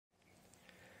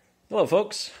Hello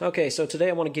folks. Okay, so today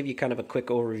I want to give you kind of a quick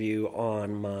overview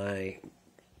on my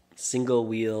single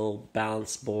wheel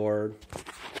balance board,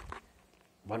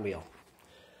 one wheel.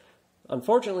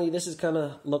 Unfortunately, this is kind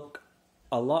of look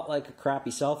a lot like a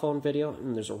crappy cell phone video,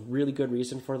 and there's a really good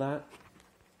reason for that.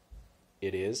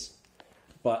 It is.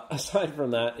 But aside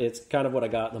from that, it's kind of what I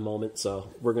got at the moment, so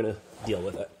we're going to deal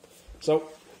with it. So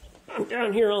I'm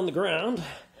down here on the ground,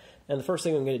 and the first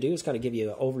thing I'm going to do is kind of give you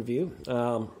an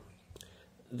overview.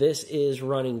 This is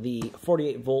running the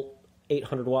 48 volt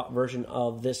 800 watt version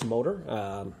of this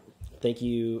motor. Thank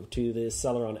you to the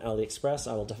seller on AliExpress.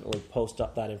 I will definitely post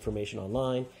up that information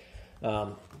online.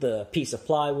 The piece of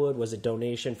plywood was a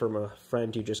donation from a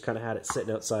friend who just kind of had it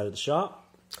sitting outside of the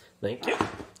shop. Thank you.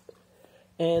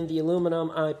 And the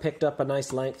aluminum, I picked up a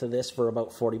nice length of this for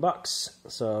about 40 bucks.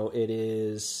 So it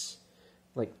is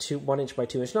like 1 inch by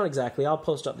 2 inch. Not exactly. I'll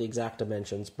post up the exact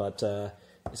dimensions, but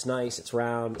it's nice, it's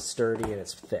round, it's sturdy, and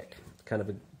it's thick. Kind of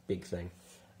a big thing.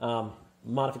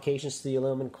 Modifications to the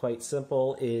aluminum, quite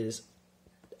simple, is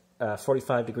a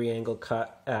 45-degree angle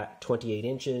cut at 28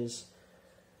 inches.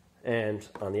 And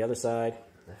on the other side,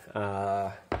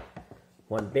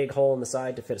 one big hole in the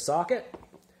side to fit a socket,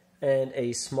 and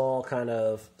a small kind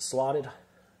of slotted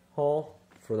hole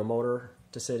for the motor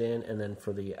to sit in, and then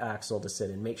for the axle to sit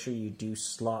in. Make sure you do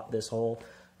slot this hole.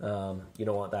 You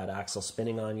don't want that axle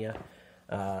spinning on you.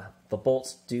 The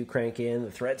bolts do crank in.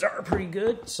 The threads are pretty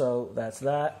good, so that's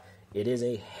that. It is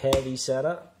a heavy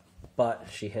setup, but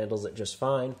she handles it just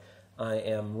fine. I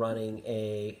am running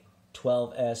a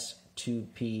 12S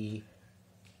 2P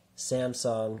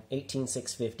Samsung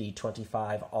 18650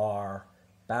 25R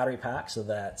battery pack, so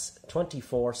that's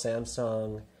 24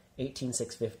 Samsung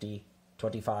 18650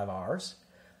 25Rs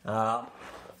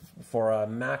for a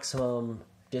maximum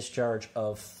discharge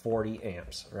of 40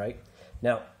 amps, right?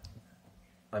 Now,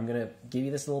 I'm going to give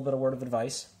you this little bit of word of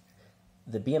advice.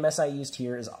 The BMS I used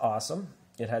here is awesome.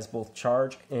 It has both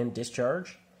charge and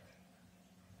discharge.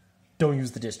 Don't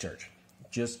use the discharge.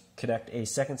 Just connect a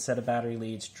second set of battery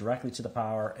leads directly to the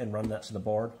power and run that to the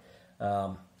board.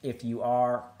 If you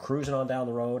are cruising on down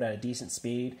the road at a decent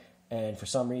speed and for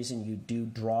some reason you do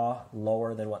draw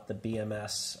lower than what the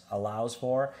BMS allows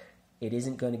for, it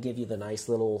isn't going to give you the nice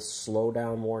little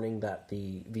slowdown warning that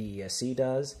the VESC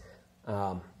does.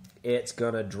 It's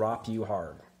going to drop you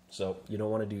hard, so you don't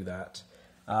want to do that.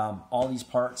 All these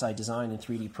parts I designed and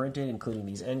 3D printed, including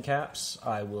these end caps.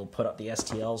 I will put up the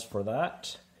STLs for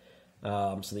that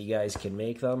so that you guys can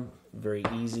make them. Very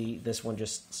easy. This one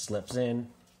just slips in,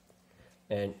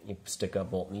 and you stick a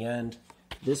bolt in the end.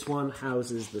 This one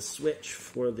houses the switch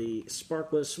for the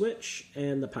sparkless switch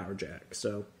and the power jack.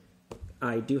 So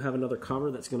I do have another cover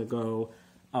that's going to go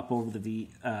up over the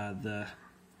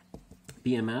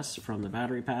BMS from the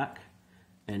battery pack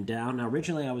and down. Now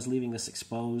originally I was leaving this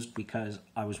exposed because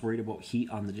I was worried about heat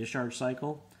on the discharge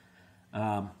cycle.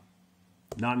 Not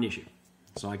an issue,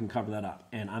 so I can cover that up.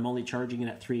 And I'm only charging it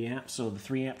at 3 amps, so the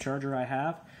 3 amp charger I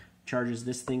have charges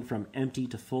this thing from empty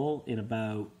to full in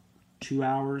about 2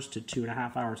 hours to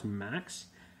 2.5 hours max.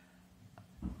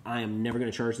 I am never going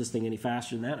to charge this thing any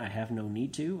faster than that. I have no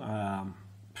need to.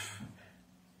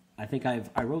 I think I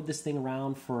rode this thing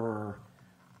around for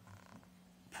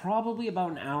probably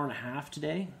about an hour and a half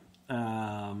today.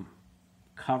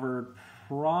 Covered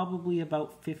probably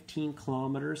about 15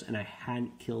 kilometers, and I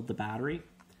hadn't killed the battery.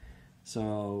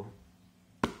 So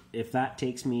if that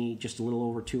takes me just a little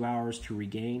over 2 hours to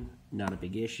regain, not a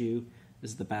big issue. This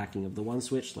is the backing of the one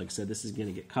switch. Like I said, this is going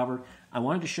to get covered. I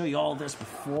wanted to show you all this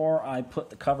before I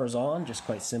put the covers on. Just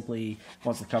quite simply,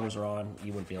 once the covers are on,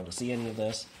 you wouldn't be able to see any of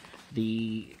this.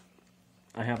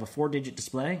 I have a 4-digit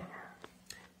display,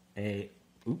 a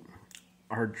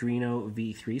Arduino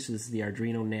V3, so this is the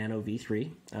Arduino Nano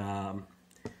V3.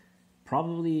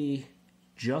 Probably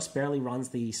just barely runs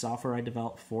the software I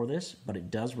developed for this, but it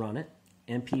does run it.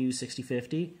 MPU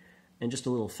 6050 and just a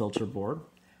little filter board.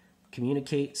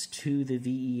 Communicates to the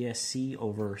VESC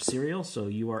over serial, so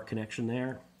UART connection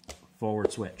there,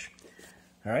 forward switch.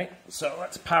 All right, so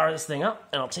let's power this thing up,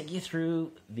 and I'll take you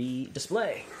through the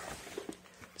display.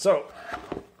 So,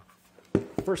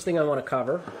 first thing I want to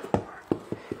cover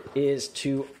is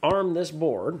to arm this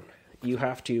board, you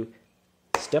have to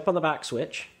step on the back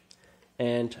switch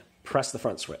and press the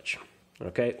front switch.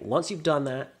 Okay, once you've done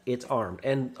that, it's armed.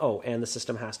 And and the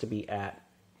system has to be at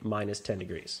minus 10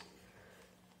 degrees.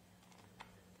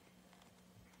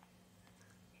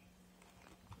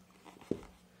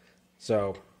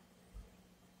 So,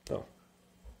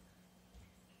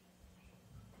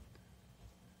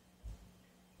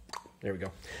 there we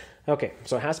go. Okay,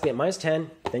 so it has to be at minus 10,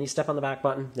 then you step on the back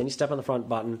button, then you step on the front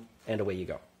button, and away you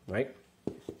go, right?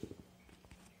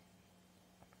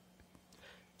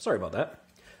 Sorry about that.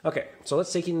 Okay, so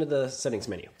let's take you into the settings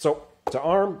menu. So to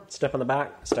arm, step on the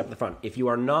back, step on the front. If you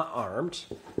are not armed,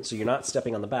 so you're not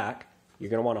stepping on the back,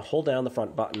 you're going to want to hold down the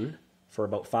front button for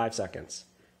about 5 seconds.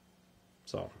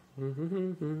 So,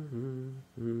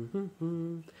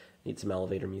 need some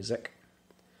elevator music.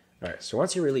 All right, so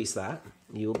once you release that,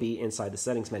 you'll be inside the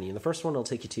settings menu. And the first one it'll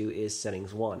take you to is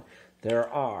settings 1. There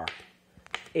are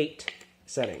 8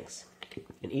 settings,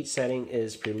 and each setting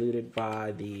is preluded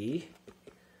by the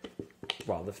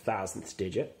 1000th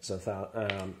digit. So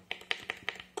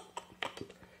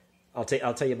I'll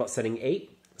tell you about setting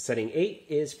 8. Setting 8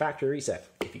 is factory reset.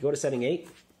 If you go to setting 8,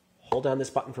 hold down this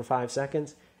button for 5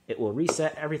 seconds. It will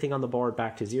reset everything on the board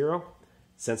back to 0.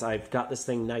 Since I've got this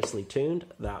thing nicely tuned,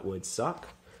 that would suck.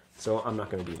 So I'm not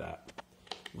going to do that.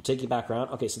 We'll take you back around.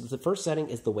 Okay, so the first setting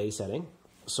is the way setting.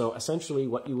 So essentially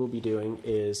what you will be doing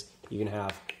is you can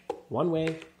have one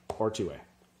way or two way.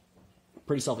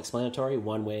 Pretty self-explanatory.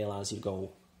 One way allows you to go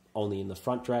only in the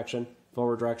front direction,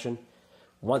 forward direction.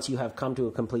 Once you have come to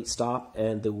a complete stop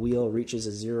and the wheel reaches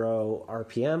a 0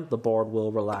 RPM, the board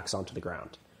will relax onto the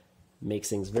ground. Makes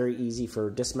things very easy for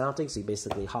dismounting. So you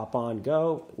basically hop on,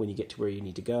 go. When you get to where you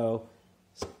need to go,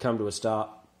 come to a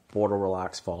stop, board will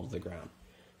relax, fall to the ground.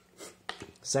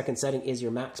 Second setting is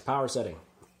your max power setting.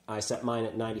 I set mine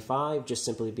at 95 just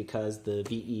simply because the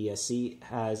VESC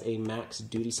has a max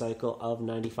duty cycle of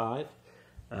 95.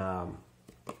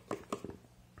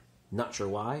 Not sure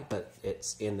why, but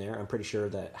it's in there. I'm pretty sure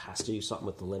that it has to do something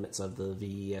with the limits of the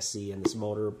VESC and this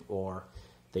motor, or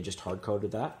they just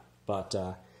hard-coded that. But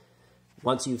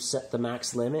once you've set the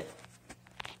max limit,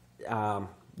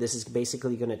 this is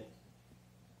basically going to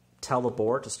tell the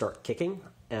board to start kicking.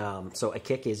 So a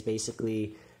kick is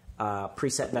basically a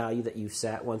preset value that you've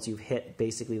set. Once you've hit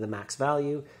basically the max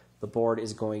value, the board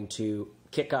is going to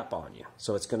kick up on you.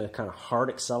 So it's going to kind of hard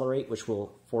accelerate, which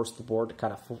will force the board to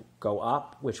kind of go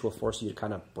up, which will force you to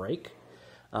kind of brake.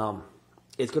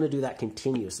 It's going to do that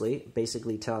continuously,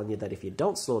 basically telling you that if you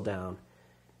don't slow down,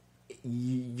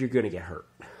 you're going to get hurt.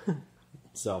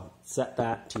 So set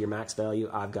that to your max value.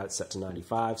 I've got it set to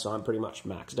 95, so I'm pretty much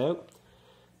maxed out.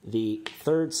 The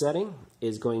third setting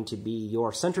is going to be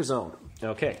your center zone.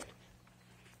 Okay,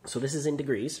 so this is in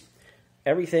degrees.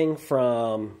 Everything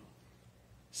from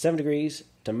 7 degrees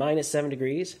to -7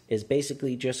 degrees is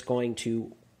basically just going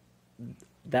to,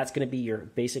 that's going to be your,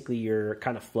 basically your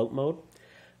kind of float mode.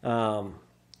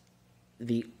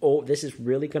 This is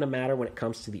really going to matter when it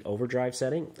comes to the overdrive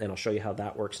setting, and I'll show you how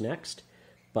that works next.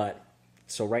 But,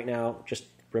 so right now, just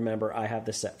remember I have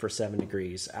this set for 7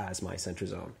 degrees as my center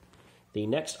zone. The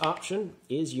next option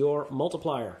is your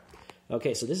multiplier.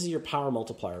 Okay, so this is your power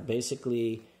multiplier.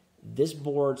 Basically, this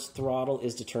board's throttle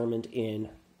is determined in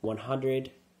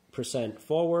 100%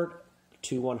 forward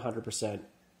to 100%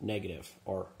 negative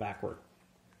or backward.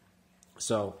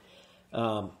 So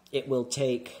it will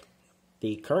take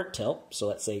the current tilt, so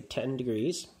let's say 10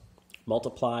 degrees,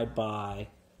 multiplied by,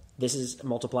 this is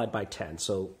multiplied by 10.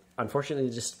 So unfortunately,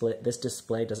 this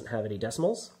display doesn't have any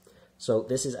decimals. So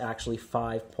this is actually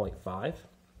 5.5.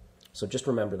 So just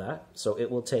remember that. So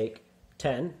it will take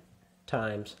 10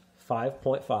 times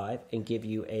 5.5 and give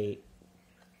you a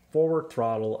forward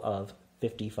throttle of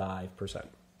 55%.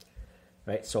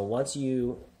 Right? So once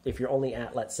you, if you're only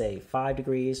at, let's say, 5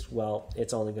 degrees, well,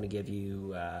 it's only going to give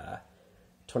you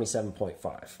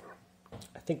 27.5.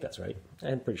 I think that's right.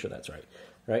 I'm pretty sure that's right.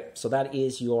 Right? So that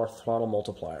is your throttle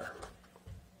multiplier.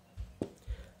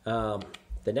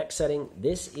 The next setting,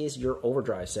 this is your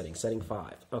overdrive setting, setting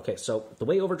 5. Okay, so the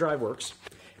way overdrive works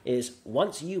is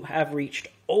once you have reached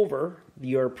over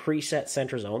your preset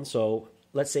center zone, so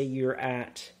let's say you're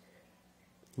at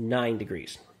 9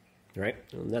 degrees, right?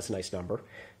 And that's a nice number.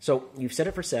 So you've set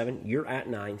it for 7, you're at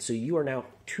 9, so you are now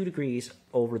 2 degrees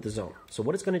over the zone. So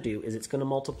what it's going to do is it's going to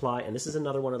multiply, and this is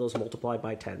another one of those multiplied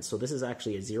by 10. So this is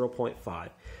actually a 0.5.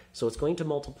 So it's going to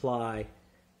multiply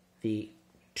the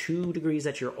 2 degrees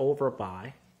that you're over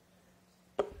by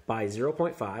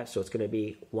 0.5, so it's going to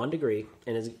be 1 degree,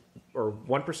 and is, or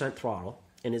 1% throttle,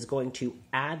 and is going to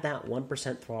add that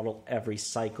 1% throttle every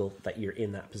cycle that you're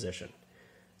in that position.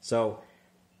 So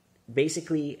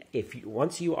basically,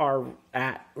 once you are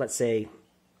at, let's say,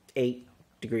 8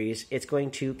 degrees, it's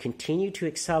going to continue to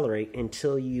accelerate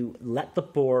until you let the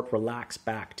board relax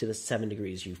back to the 7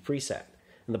 degrees you've preset.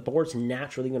 And the board's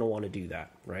naturally going to want to do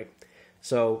that, right?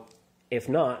 So if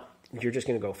not, you're just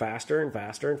going to go faster and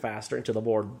faster and faster until the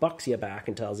board bucks you back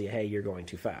and tells you, hey, you're going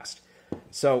too fast.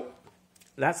 So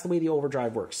that's the way the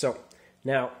overdrive works. So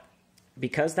now,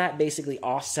 because that basically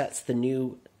offsets the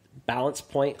new balance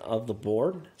point of the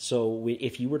board. So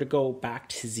if you were to go back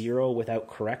to 0 without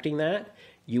correcting that,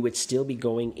 you would still be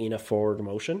going in a forward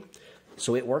motion.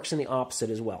 So it works in the opposite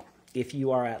as well. If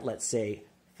you are at, let's say,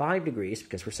 5 degrees,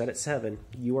 because we're set at 7,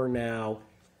 you are now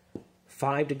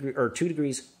 2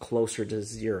 degrees closer to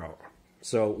 0.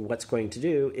 So what's going to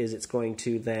do is it's going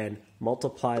to then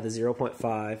multiply the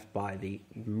 0.5 by the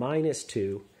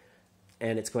 -2,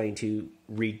 and it's going to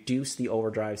reduce the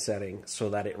overdrive setting so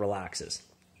that it relaxes,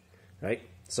 right?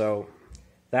 So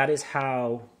that is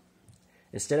how,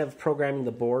 instead of programming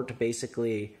the board to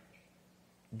basically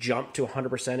jump to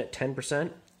 100% at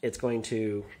 10%, it's going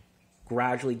to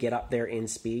gradually get up there in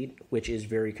speed, which is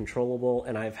very controllable.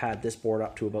 And I've had this board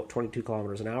up to about 22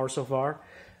 kilometers an hour so far.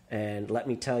 And let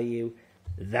me tell you,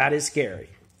 that is scary.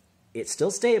 It's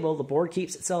still stable. The board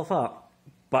keeps itself up.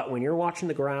 But when you're watching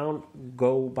the ground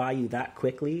go by you that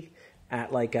quickly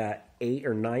at like a 8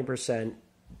 or 9%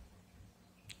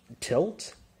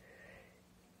 tilt,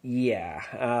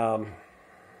 yeah,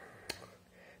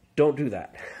 don't do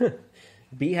that.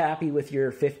 Be happy with your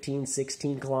 15,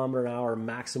 16 kilometer an hour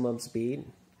maximum speed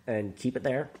and keep it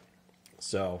there.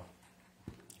 So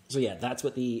yeah, that's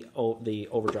what the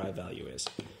overdrive value is.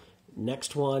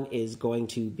 Next one is going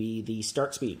to be the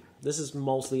start speed. This is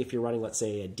mostly if you're running, let's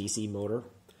say, a DC motor.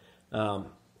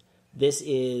 This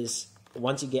is,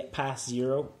 once you get past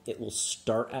 0, it will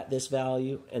start at this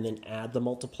value and then add the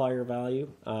multiplier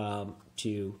value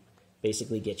to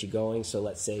basically get you going. So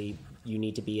let's say you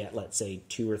need to be at, let's say,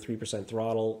 2 or 3%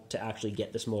 throttle to actually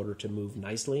get this motor to move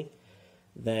nicely.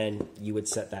 Then you would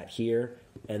set that here,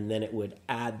 and then it would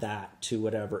add that to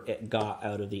whatever it got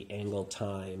out of the angle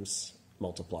times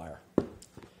multiplier.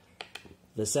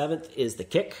 The 7th is the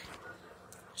kick.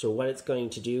 So what it's going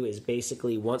to do is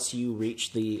basically once you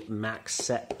reach the max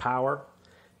set power,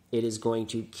 it is going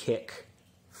to kick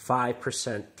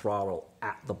 5% throttle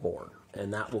at the board.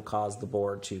 And that will cause the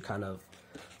board to kind of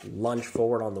lunge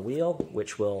forward on the wheel,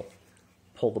 which will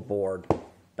pull the board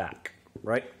back,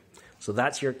 right? So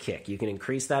that's your kick. You can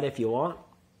increase that if you want,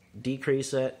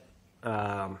 decrease it.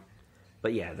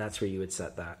 But yeah, that's where you would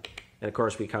set that. And of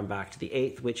course, we come back to the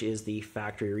 8th, which is the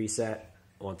factory reset.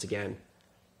 Once again,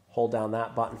 hold down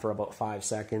that button for about 5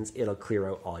 seconds. It'll clear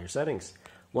out all your settings.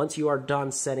 Once you are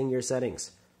done setting your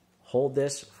settings, hold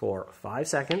this for 5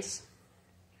 seconds.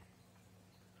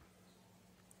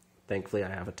 Thankfully, I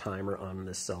have a timer on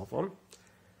this cell phone.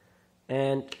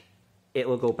 And it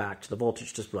will go back to the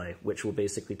voltage display, which will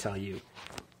basically tell you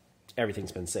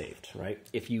everything's been saved, right?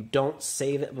 If you don't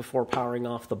save it before powering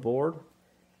off the board,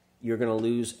 you're going to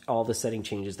lose all the setting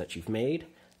changes that you've made.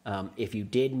 If you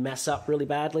did mess up really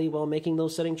badly while making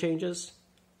those setting changes,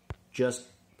 just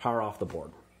power off the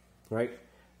board, right?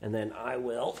 And then I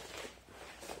will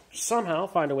somehow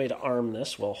find a way to arm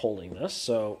this while holding this.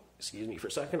 So, excuse me for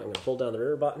a second. I'm going to hold down the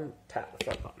rear button, tap the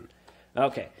front button.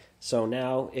 Okay, so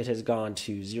now it has gone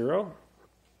to 0.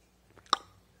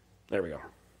 There we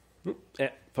go.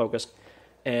 Focused.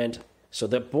 And so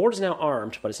the board is now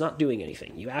armed, but it's not doing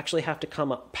anything. You actually have to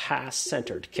come up past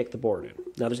center to kick the board in.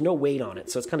 Now, there's no weight on it,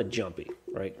 so it's kind of jumpy,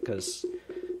 right? Because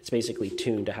it's basically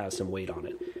tuned to have some weight on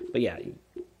it. But yeah, you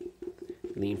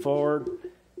lean forward.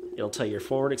 It'll tell your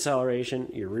forward acceleration,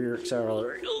 your rear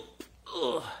acceleration,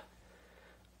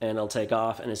 and it'll take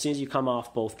off. And as soon as you come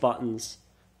off both buttons,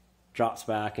 drops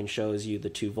back and shows you the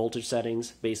 2 voltage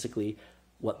settings, basically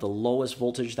what the lowest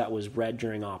voltage that was read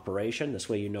during operation. This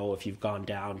way you know if you've gone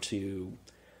down to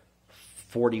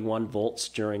 41 volts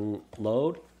during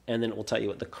load, and then it will tell you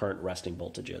what the current resting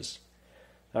voltage is.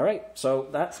 All right, so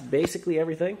that's basically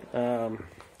everything.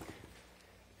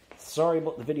 Sorry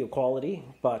about the video quality,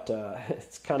 but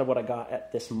it's kind of what I got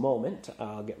at this moment.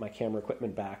 I'll get my camera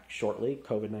equipment back shortly.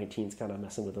 COVID-19 is kind of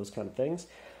messing with those kind of things.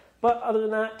 But other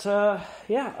than that,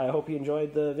 yeah, I hope you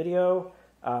enjoyed the video.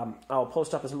 I'll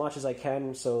post up as much as I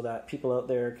can so that people out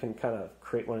there can kind of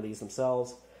create one of these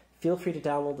themselves. Feel free to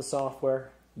download the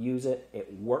software, use it.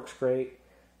 It works great.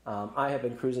 I have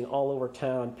been cruising all over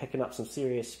town, picking up some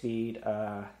serious speed.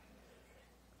 I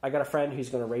got a friend who's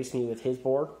going to race me with his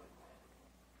board.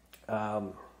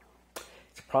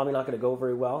 It's probably not going to go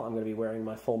very well. I'm going to be wearing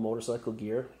my full motorcycle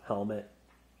gear, helmet,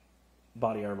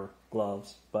 body armor,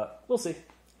 gloves, but we'll see.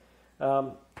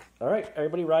 All right,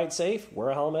 everybody ride safe, wear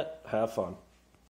a helmet, have fun.